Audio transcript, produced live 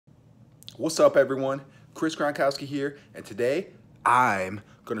What's up, everyone? Chris Gronkowski here, and today I'm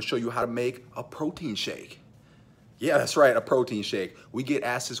gonna show you how to make a protein shake. Yeah, that's right, a protein shake. We get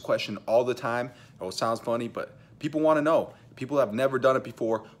asked this question all the time. Oh, it sounds funny, but people wanna know. People that have never done it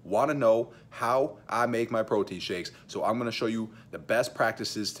before wanna know how I make my protein shakes. So I'm gonna show you the best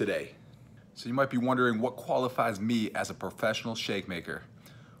practices today. So you might be wondering what qualifies me as a professional shake maker.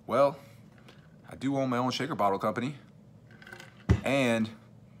 Well, I do own my own shaker bottle company, and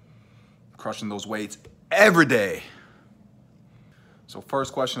crushing those weights every day. So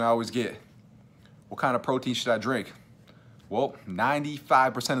first question I always get, what kind of protein should I drink? Well,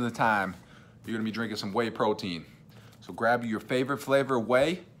 95% of the time, you're gonna be drinking some whey protein. So grab your favorite flavor of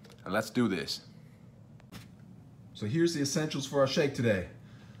whey, and let's do this. So here's the essentials for our shake today.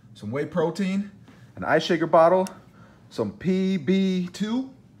 Some whey protein, an ice shaker bottle, some PB2,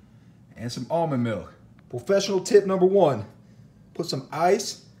 and some almond milk. Professional tip number one, put some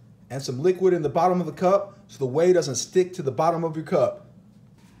ice and some liquid in the bottom of the cup so the whey doesn't stick to the bottom of your cup.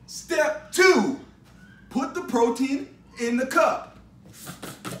 Step two, put the protein in the cup.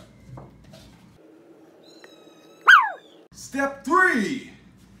 Step three,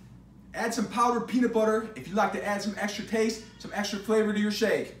 add some powdered peanut butter if you'd like to add some extra taste, some extra flavor to your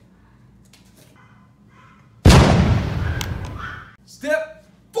shake. Step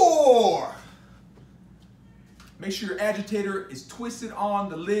four, make sure your agitator is twisted on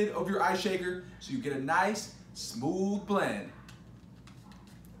the lid of your ice shaker so you get a nice, smooth blend.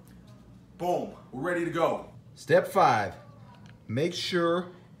 Boom, we're ready to go. Step five, make sure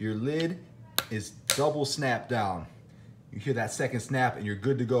your lid is double snapped down. You hear that second snap and you're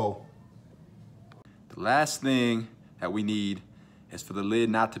good to go. The last thing that we need is for the lid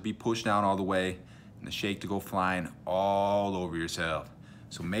not to be pushed down all the way and the shake to go flying all over yourself.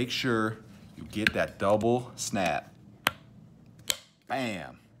 So make sure you get that double snap.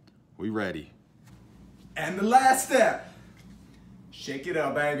 Bam, we ready. And the last step, shake it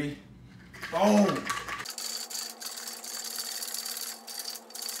up, baby. Boom.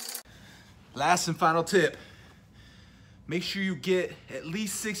 Last and final tip, make sure you get at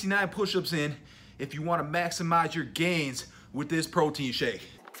least 69 push-ups in if you want to maximize your gains with this protein shake.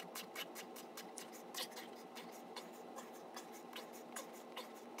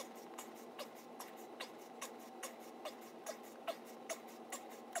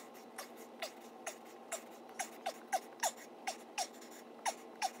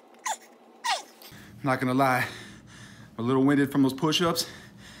 I'm not gonna lie, I'm a little winded from those push-ups,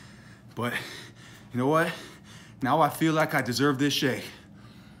 but you know what? Now I feel like I deserve this shake.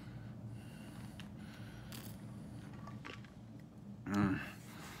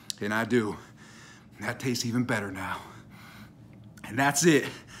 And I do. That tastes even better now. And that's it.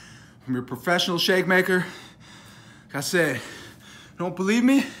 From your professional shake maker, like I said, don't believe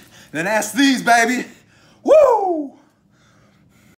me? Then ask these, baby. Woo!